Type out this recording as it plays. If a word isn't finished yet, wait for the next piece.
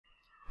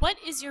What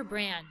is your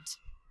brand?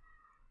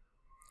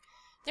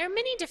 There are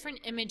many different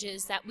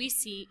images that we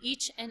see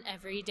each and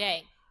every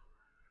day.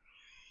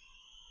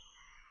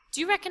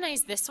 Do you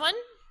recognize this one?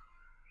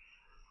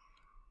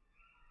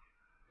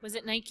 Was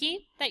it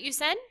Nike that you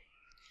said?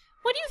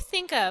 What do you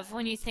think of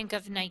when you think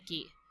of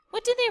Nike?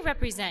 What do they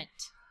represent?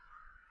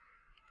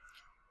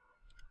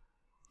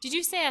 Did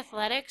you say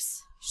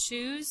athletics,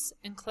 shoes,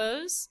 and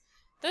clothes?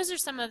 Those are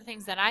some of the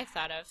things that I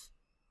thought of.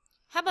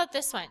 How about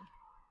this one?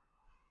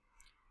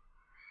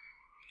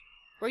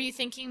 Were you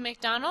thinking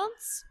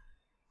McDonald's?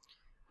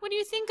 What do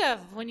you think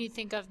of when you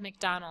think of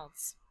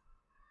McDonald's?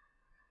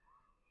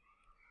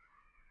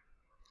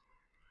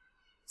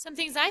 Some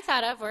things I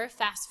thought of were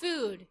fast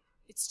food.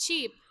 It's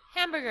cheap,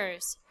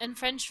 hamburgers, and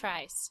French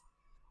fries.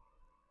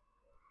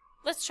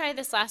 Let's try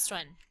this last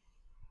one.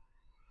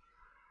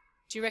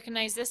 Do you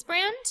recognize this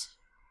brand?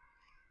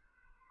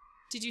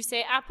 Did you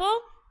say Apple?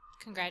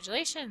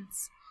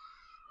 Congratulations.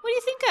 What do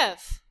you think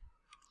of?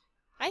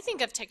 I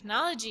think of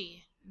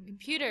technology,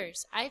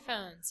 computers,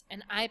 iPhones,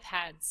 and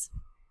iPads.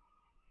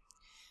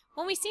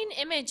 When we see an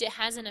image, it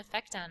has an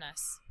effect on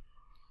us.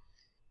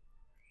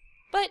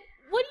 But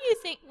what do you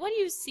think? What do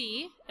you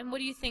see and what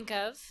do you think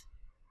of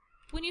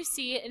when you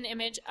see an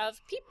image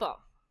of people?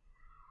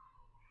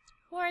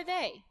 Who are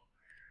they?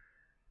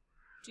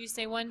 Do you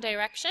say One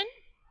Direction?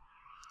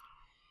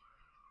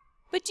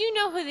 But do you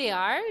know who they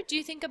are? Do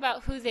you think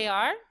about who they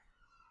are?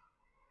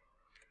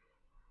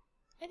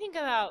 I think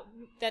about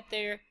that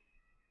they're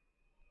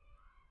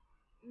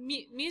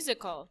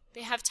musical.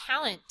 They have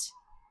talent.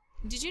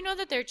 Did you know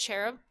that they're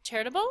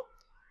charitable?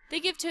 They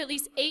give to at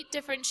least 8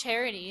 different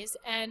charities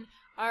and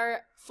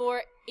are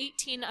for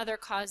 18 other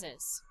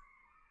causes.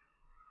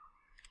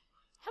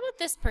 How about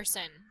this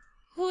person?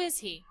 Who is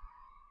he?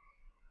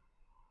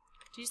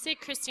 Do you say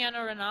Cristiano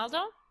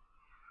Ronaldo?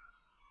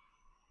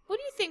 What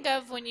do you think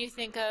of when you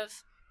think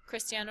of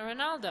Cristiano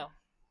Ronaldo?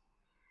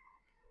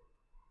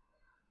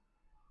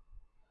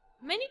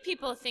 Many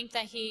people think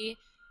that he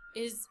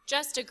is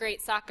just a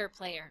great soccer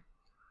player,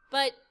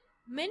 but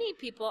many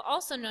people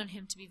also know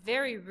him to be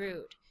very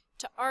rude,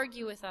 to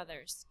argue with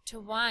others, to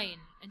whine,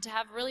 and to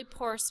have really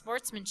poor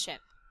sportsmanship.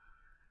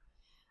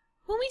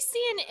 When we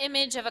see an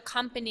image of a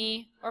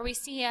company or we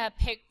see a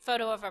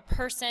photo of a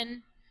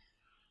person,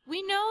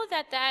 we know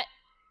that that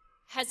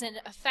has an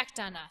effect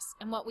on us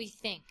and what we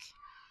think.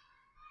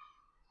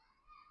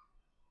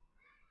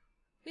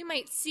 We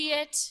might see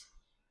it,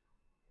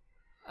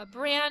 a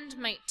brand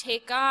might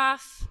take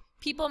off,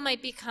 people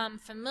might become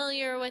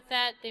familiar with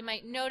that, they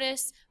might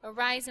notice a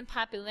rise in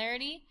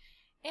popularity,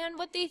 and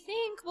what they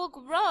think will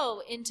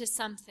grow into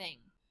something.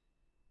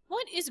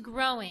 What is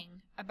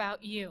growing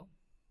about you?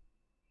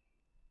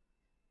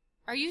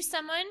 Are you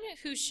someone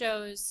who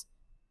shows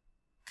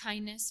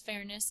kindness,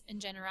 fairness, and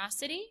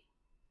generosity?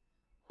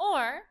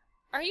 Or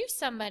are you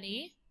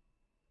somebody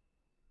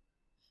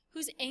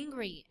who's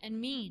angry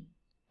and mean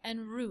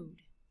and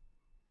rude?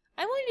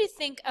 I want you to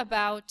think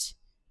about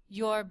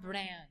your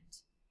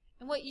brand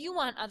and what you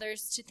want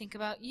others to think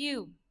about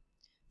you.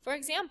 For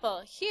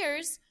example,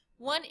 here's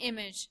one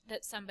image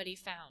that somebody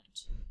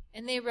found,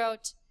 and they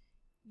wrote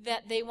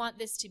that they want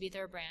this to be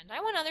their brand.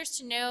 I want others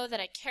to know that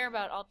I care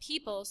about all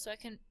people, so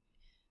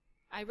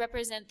I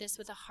represent this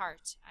with a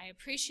heart. I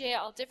appreciate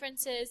all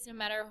differences no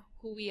matter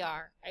who we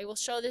are. I will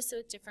show this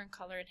with different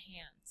colored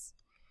hands.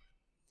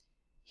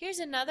 Here's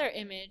another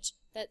image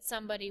that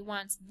somebody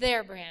wants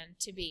their brand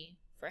to be,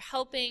 for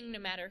helping no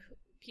matter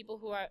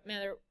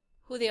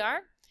who they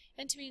are,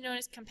 and to be known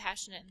as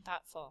compassionate and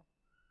thoughtful.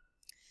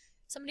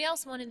 Somebody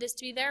else wanted this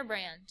to be their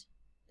brand,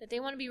 that they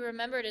want to be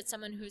remembered as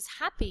someone who's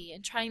happy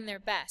and trying their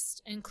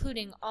best,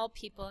 including all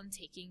people and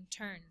taking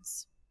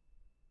turns.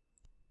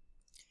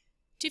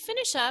 To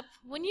finish up,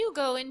 when you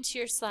go into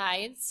your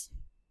slides,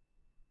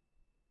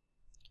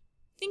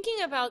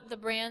 thinking about the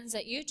brands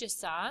that you just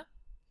saw,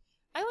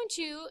 I want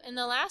you in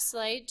the last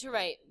slide to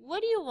write,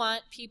 what do you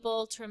want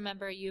people to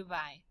remember you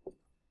by?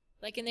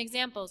 Like in the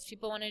examples,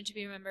 people wanted to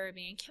be remembered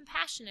being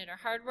compassionate or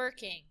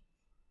hardworking.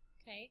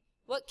 Okay?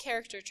 What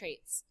character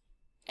traits?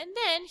 And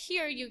then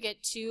here you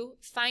get to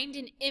find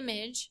an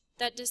image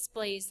that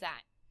displays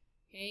that.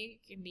 Okay?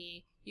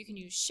 You can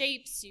use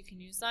shapes, you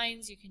can use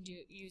lines, you can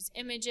use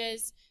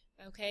images,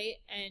 okay,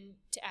 and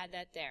to add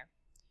that there.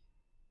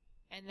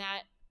 And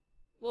that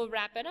will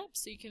wrap it up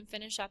so you can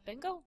finish up and go.